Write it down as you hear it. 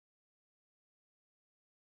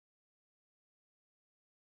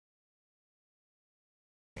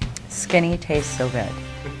Skinny tastes so good.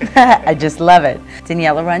 I just love it.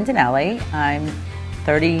 Daniella Rondanelli. I'm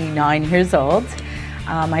 39 years old.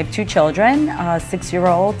 I have two children, a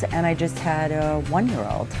 6-year-old, and I just had a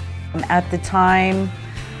 1-year-old. At the time,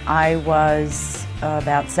 I was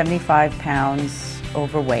about 75 pounds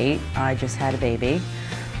overweight. I just had a baby,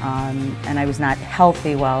 and I was not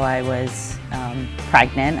healthy while I was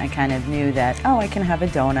pregnant. I kind of knew that, oh, I can have a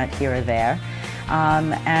donut here or there.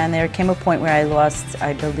 And there came a point where I lost,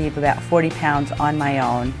 I believe, about 40 pounds on my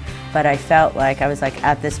own, but I felt like I was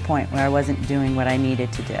at this point where I wasn't doing what I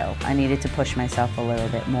needed to do. I needed to push myself a little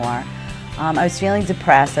bit more. I was feeling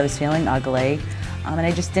depressed, I was feeling ugly, and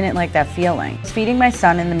I just didn't like that feeling. I was feeding my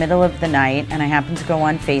son in the middle of the night, and I happened to go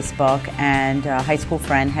on Facebook, and a high school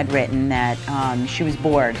friend had written that she was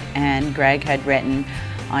bored, and Greg had written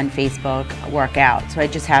on Facebook, work out. So I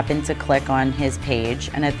just happened to click on his page,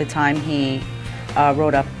 and at the time he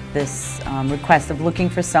wrote up this request of looking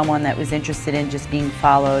for someone that was interested in just being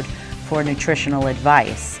followed for nutritional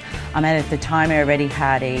advice. And at the time I already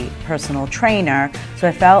had a personal trainer, so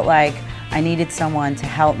I felt like I needed someone to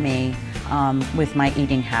help me with my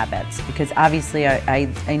eating habits, because obviously I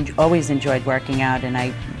always enjoyed working out, and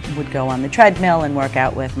I would go on the treadmill and work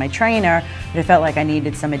out with my trainer, but I felt like I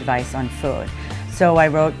needed some advice on food. So I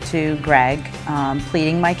wrote to Greg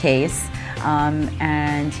pleading my case.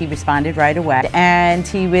 And he responded right away, and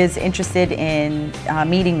he was interested in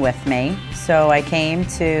meeting with me. So I came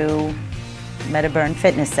to Meadowburn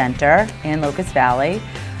Fitness Center in Locust Valley,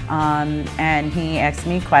 and he asked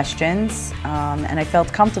me questions, and I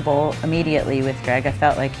felt comfortable immediately with Greg. I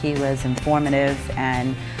felt like he was informative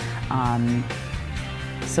and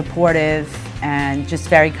supportive and just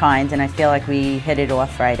very kind, and I feel like we hit it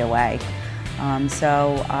off right away.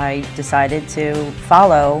 So I decided to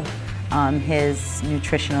follow his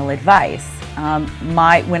nutritional advice.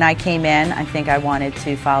 When I came in, I think I wanted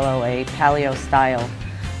to follow a paleo-style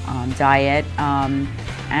diet,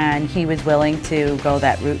 and he was willing to go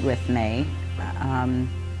that route with me.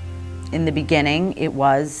 In the beginning, it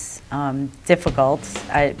was difficult.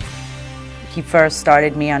 He first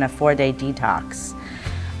started me on a 4-day detox,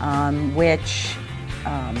 which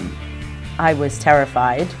I was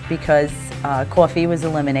terrified because coffee was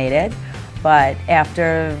eliminated, but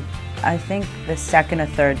after I think the second or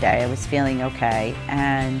third day I was feeling okay,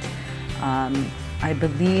 and I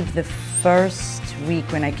believe the first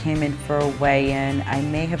week when I came in for a weigh-in, I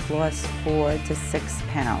may have lost 4 to 6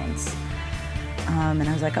 pounds. And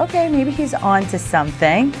I was like, okay, maybe he's on to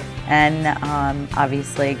something. And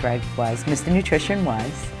obviously Greg was, Mr. Nutrition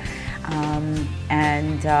was.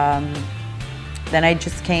 Then I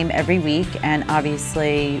just came every week, and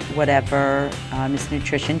obviously whatever Mr.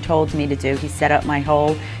 Nutrition told me to do, he set up my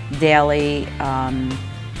whole daily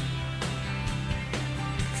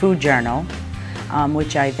food journal,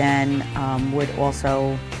 which I then would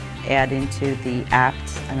also add into the app.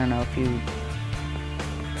 I don't know if you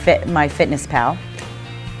my Fitness Pal.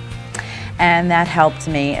 And that helped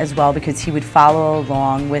me as well, because he would follow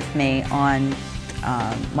along with me on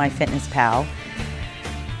my Fitness Pal.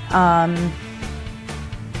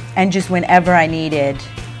 And just whenever I needed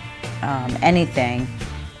anything,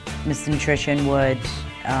 Mr. Nutrition would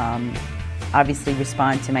obviously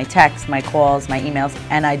respond to my texts, my calls, my emails,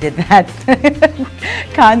 and I did that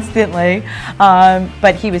constantly.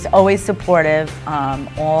 But he was always supportive.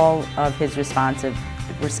 All of his responses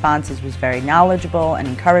was very knowledgeable and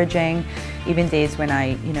encouraging. Even days when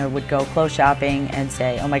I would go clothes shopping and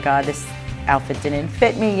say, oh my God, this outfit didn't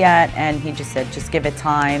fit me yet, and he just said, just give it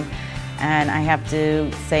time. And I have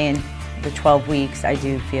to say, in the 12 weeks, I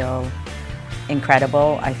do feel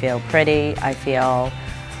incredible. I feel pretty. I feel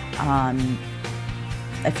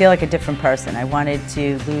like a different person. I wanted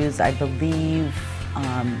to lose, I believe,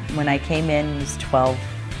 when I came in, it was 12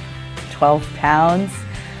 pounds.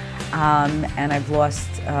 And I've lost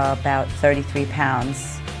about 33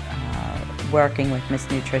 pounds working with Miss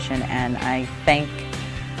Nutrition. And I thank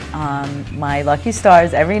my lucky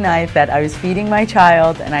stars every night that I was feeding my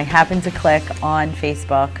child, and I happened to click on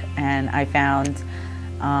Facebook and I found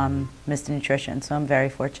Mr. Nutrition, so I'm very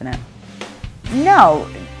fortunate. No,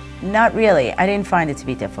 not really. I didn't find it to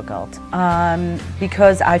be difficult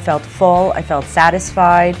because I felt full, I felt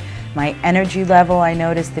satisfied. My energy level, I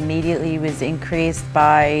noticed immediately, was increased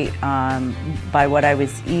by what I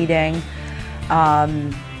was eating.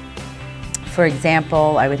 For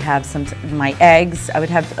example, I would have my eggs. I would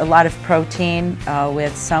have a lot of protein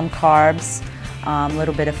with some carbs, a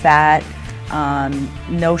little bit of fat,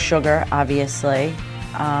 no sugar, obviously,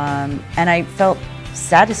 and I felt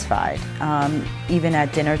satisfied. Even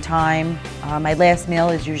at dinner time, my last meal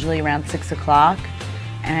is usually around 6 o'clock,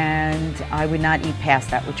 and I would not eat past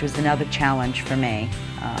that, which was another challenge for me.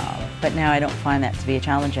 But now I don't find that to be a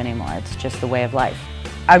challenge anymore. It's just the way of life.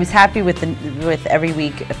 I was happy with every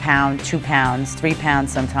week a pound, 2 pounds, 3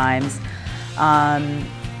 pounds sometimes.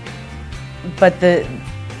 But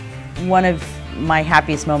one of my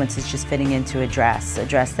happiest moments is just fitting into a dress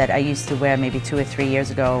that I used to wear maybe 2 or 3 years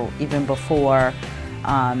ago, even before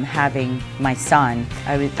having my son.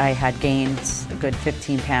 I had gained a good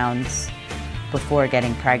 15 pounds before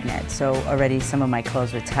getting pregnant, so already some of my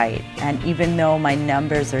clothes were tight. And even though my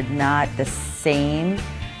numbers are not the same,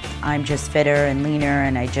 I'm just fitter and leaner,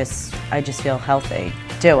 and I just feel healthy.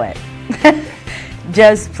 Do it.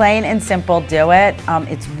 Just plain and simple, do it.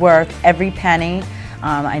 It's worth every penny.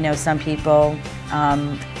 I know some people,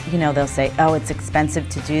 you know, they'll say, oh, it's expensive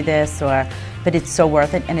to do this, but it's so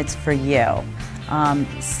worth it, and it's for you.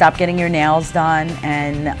 Stop getting your nails done,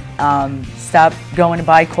 and stop going to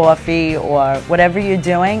buy coffee or whatever you're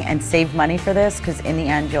doing, and save money for this, because in the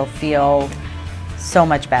end you'll feel so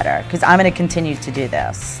much better. Because I'm going to continue to do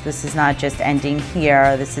this. This is not just ending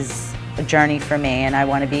here. This is a journey for me, and I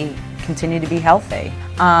want to continue to be healthy.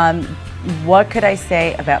 What could I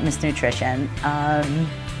say about Miss Nutrition?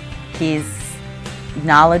 He's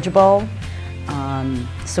knowledgeable,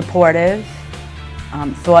 supportive,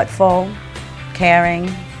 thoughtful, caring,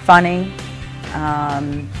 funny,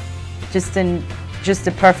 just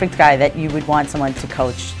a perfect guy that you would want someone to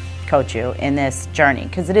coach you in this journey,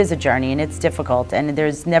 because it is a journey and it's difficult, and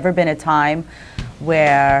there's never been a time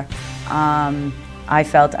where I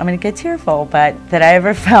felt, I'm going to get tearful, but that I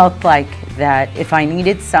ever felt like that if I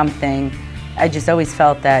needed something, I just always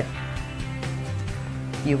felt that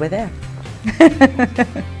you were there.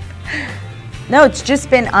 No, it's just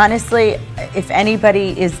been, honestly, if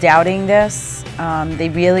anybody is doubting this, they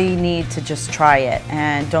really need to just try it,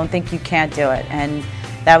 and don't think you can't do it. And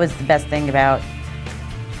that was the best thing about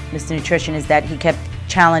Mr. Nutrition, is that he kept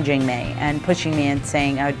challenging me and pushing me and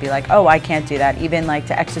saying, I would be like, oh, I can't do that. Even like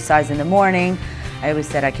to exercise in the morning, I always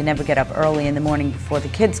said I could never get up early in the morning before the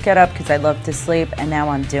kids get up because I love to sleep, and now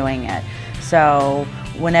I'm doing it. So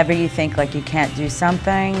whenever you think like you can't do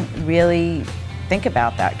something, really think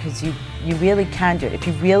about that, because you really can do it. If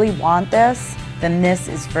you really want this, then this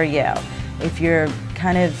is for you. If you're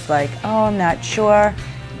kind of like, oh, I'm not sure,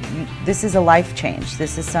 this is a life change.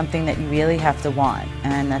 This is something that you really have to want,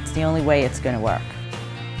 and that's the only way it's going to work.